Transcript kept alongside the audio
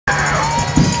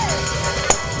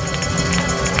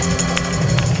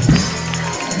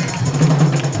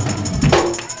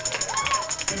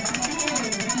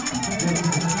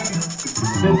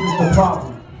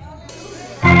problem.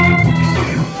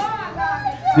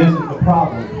 This is the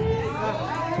problem.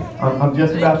 I'm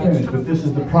just about finished, but this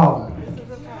is the problem.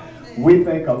 We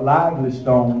think a lively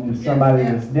stone is somebody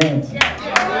that's dancing.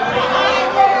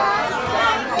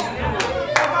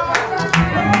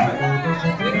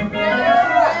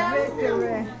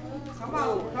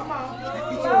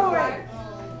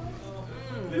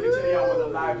 Let me tell y'all what a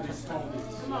lively stone is.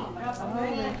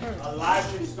 A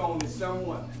lively stone is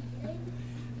someone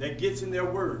that gets in their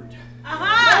word. Help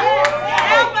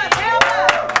us, help us.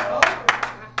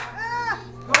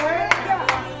 Go ahead.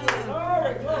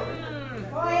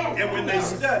 And when they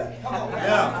study,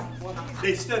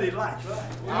 they study life.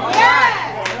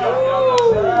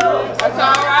 That's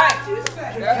all right.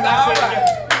 That's all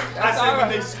right. I said when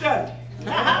they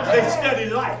study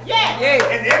life. Yeah.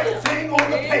 And everything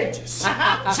on the pages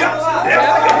jumps out.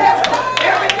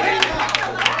 Everything.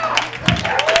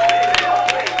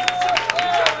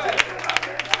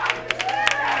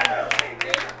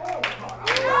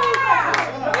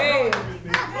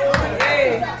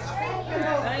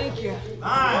 Thank you.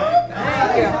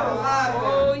 Thank you.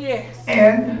 Oh, yes.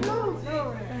 And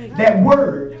that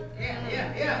word,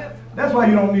 that's why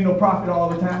you don't need no prophet all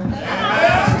the time.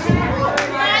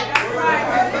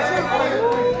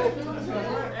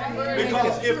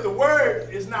 Because if the word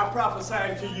is not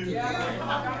prophesying to you, the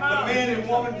man and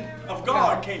woman of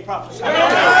God can't prophesy.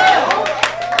 Hallelujah.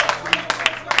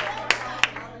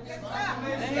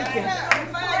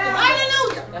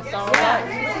 That's all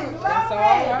right. That's all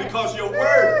right. Because your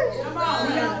word,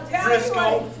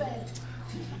 Frisco,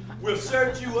 will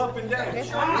search you up and down.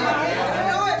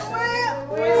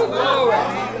 Glory.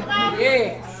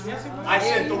 Yes. I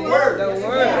said the word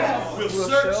will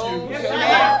search you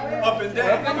up and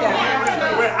down.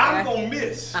 Where I'm going to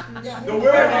miss, the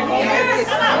word ain't going to miss.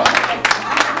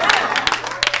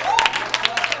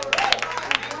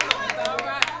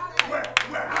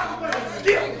 Where I'm going to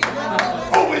skip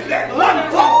over that one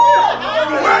fault,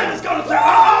 the word is going to say, no,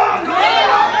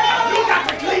 you got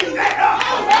to clean that up.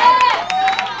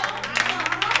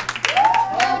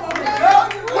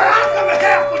 Where I'm going to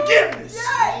have forgiveness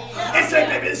and say,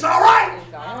 baby, it's all right.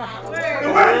 The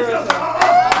word is going to say,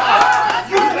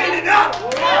 you clean it up.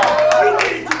 You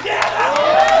get it together.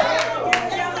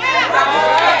 That's all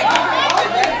right.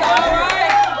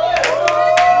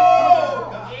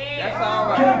 That's all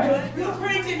right.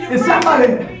 Is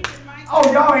somebody,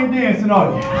 oh, y'all ain't dancing, are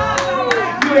you?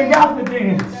 You ain't got to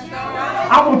dance.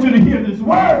 I want you to hear this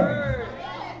word.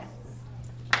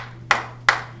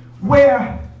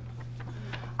 Where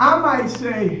I might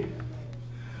say,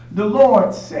 the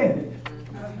Lord said it.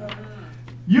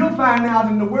 You'll find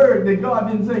out in the word that God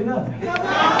didn't say nothing.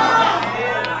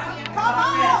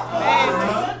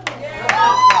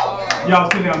 Y'all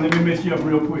sit down. Let me mess you up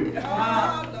real quick.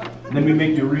 Let me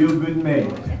make you real good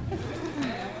mad.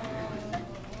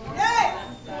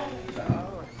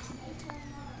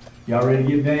 Y'all ready to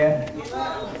get mad?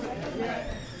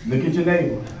 Look at your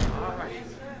neighbor.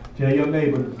 Tell your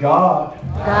neighbor, God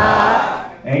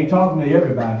ain't talking to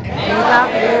everybody.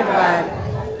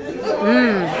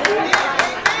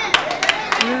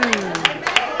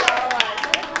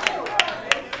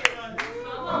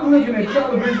 I'm looking at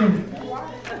television.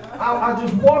 I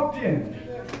just walked in.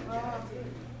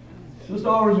 Sister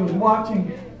Alridge was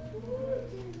watching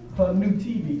her new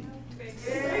TV.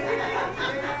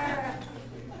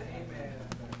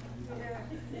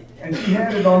 And she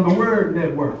had it on the Word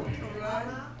Network.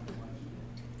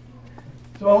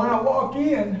 So when I walk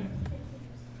in,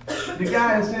 the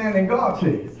guy is saying, and God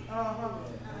said.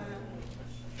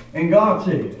 And God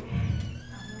said.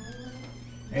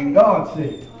 And God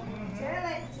said.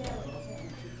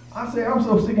 I say, I'm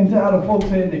so sick and tired of folks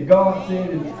saying that God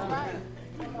said it.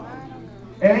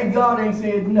 And God ain't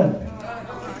said nothing.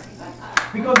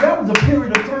 Because that was a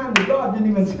period of time that God didn't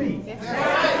even speak.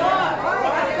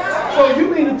 So you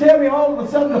mean to tell me all of a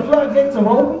sudden the floodgates are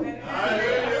open?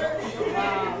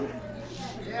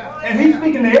 And he's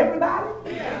speaking to everybody?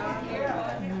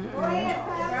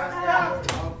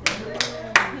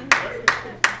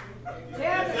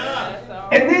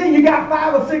 And then you got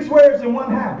 5 or 6 words in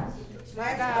one house.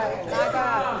 My God. My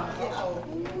God.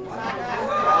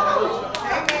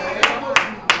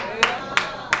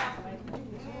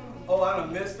 Oh, I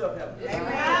done messed up, haven't I?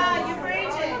 You're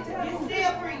preaching. You're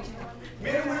still preaching.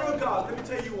 Men and women of God, let me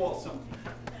tell you all something.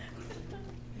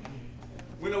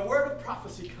 When a word of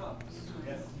prophecy comes,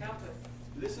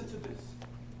 listen to this.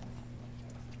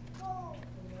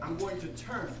 I'm going to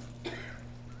turn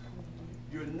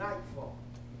your nightfall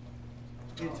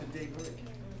into daybreak.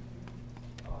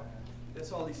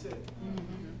 That's all he said.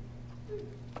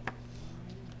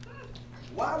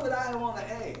 Why would I want to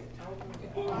add?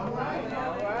 All right.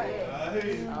 All right.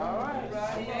 All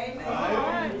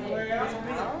right. Wait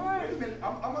a minute.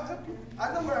 I'm going to help you. I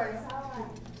know where I am.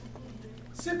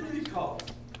 Simply because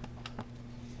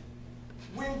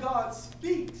when God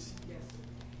speaks,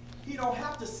 he don't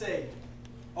have to say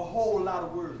a whole lot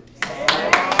of words. That's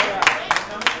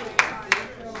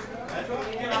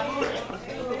right. Can I prove it?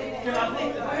 Can I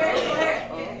prove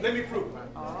it? Let me prove it.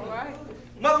 All right.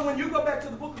 Mother, when you go back to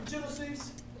the book of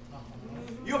Genesis,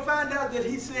 you'll find out that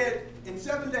he said, in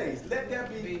 7 days, let there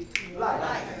be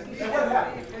light. And what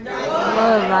happened?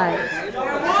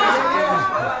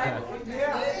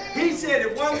 He said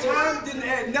at one time, didn't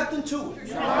add nothing to it.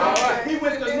 He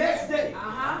went the next day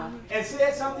and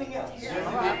said something else.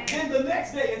 Then the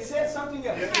next day and said something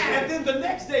else. And then the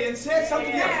next day and said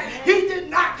something else. He did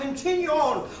not continue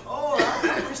on. Oh,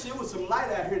 I wish there was some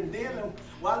light out here. And then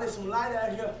while there's some light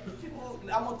out here,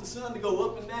 I want the sun to go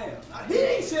up and down. He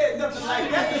ain't said nothing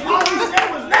like that. All he said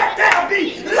was, let there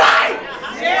be light.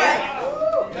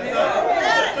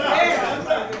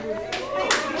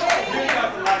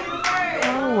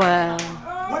 Oh, wow.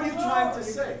 What are you trying to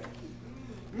say?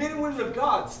 Men and women of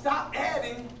God, stop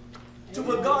adding to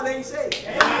what God ain't saying.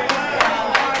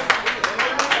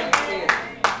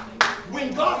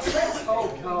 When God says, oh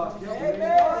God, y'all ain't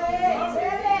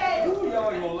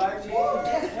gonna like me.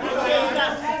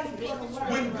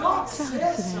 When God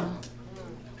says something,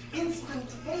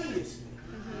 instantaneously,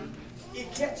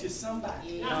 it catches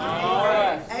somebody. All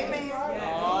right. Amen.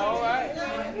 All right.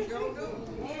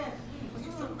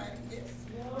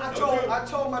 I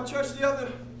told my church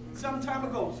some time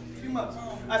ago, a few months,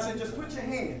 I said, just put your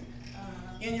hand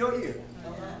in your ear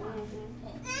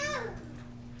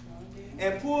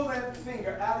and pull that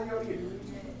finger out of your ear.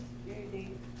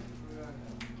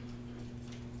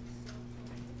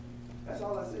 That's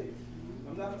all I said.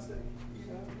 I'm not mistaken.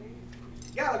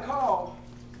 Got a call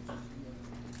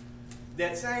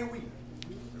that same week.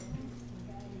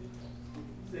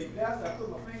 Say, Pastor, I put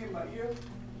my finger in my ear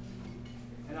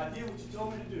and I did what you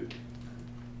told me to do.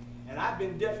 And I've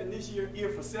been deaf in this ear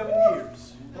for 7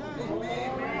 years.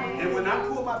 And when I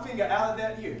pulled my finger out of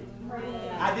that ear,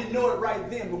 I didn't know it right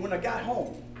then, but when I got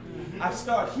home, I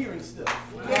started hearing stuff.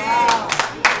 What are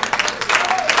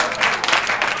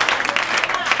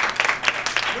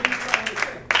you trying to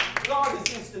say? God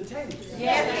is instantaneous.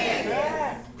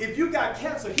 Yes. If you got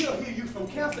cancer, he'll heal you from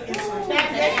cancer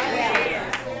instantaneously.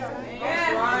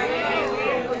 That's right.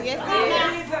 Yes,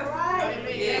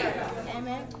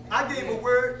 Amen. I gave a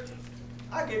word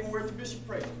to Bishop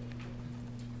Prater.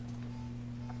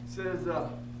 Says that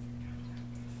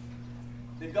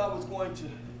God was going to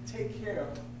take care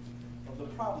of the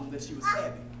problem that she was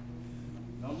having.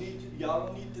 Y'all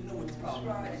don't need to know what the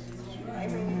problem is.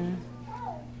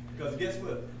 Because guess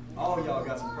what? All y'all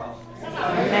got some problems.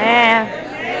 Amen.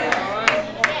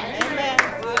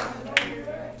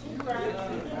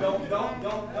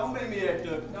 Don't make me act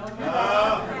up.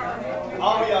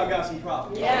 All y'all got some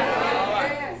problems.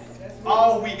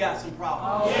 All we got some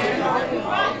problems.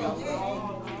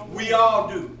 We all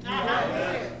do.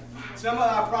 Some of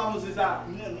our problems is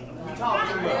we talk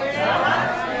too much.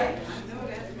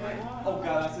 Oh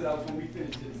God, I said I was going to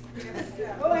finish this.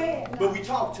 Go ahead. But we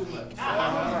talk too much.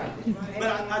 But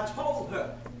I told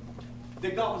her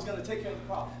that God was going to take care of the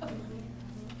problem.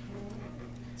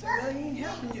 So that ain't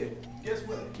happened yet. Guess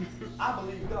what? I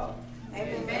believe God.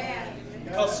 Amen.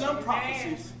 Because some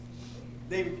prophecies,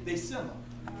 they simmer.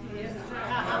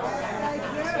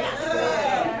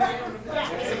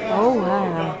 Oh,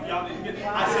 wow. Y'all didn't get it.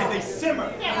 I said they simmer.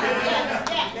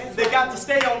 They got to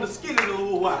stay on the skillet a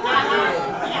little while.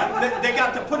 They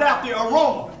got to put out the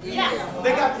aroma.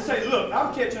 They got to say, look,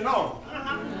 I'm catching on.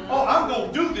 Oh, I'm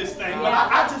going to do this thing, but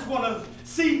I just want to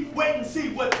wait and see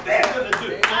what they're going to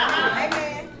do.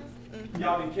 Amen.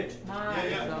 Y'all didn't catch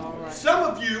it. Some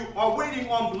of you are waiting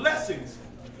on blessings.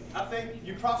 I think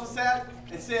you prophesied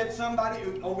and said somebody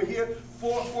over here,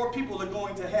 four people are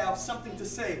going to have something to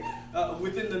say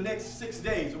within the next 6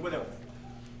 days or whatever.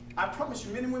 I promise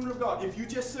you, men and women of God, if you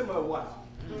just simmer a while,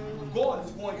 God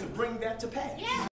is going to bring that to pass.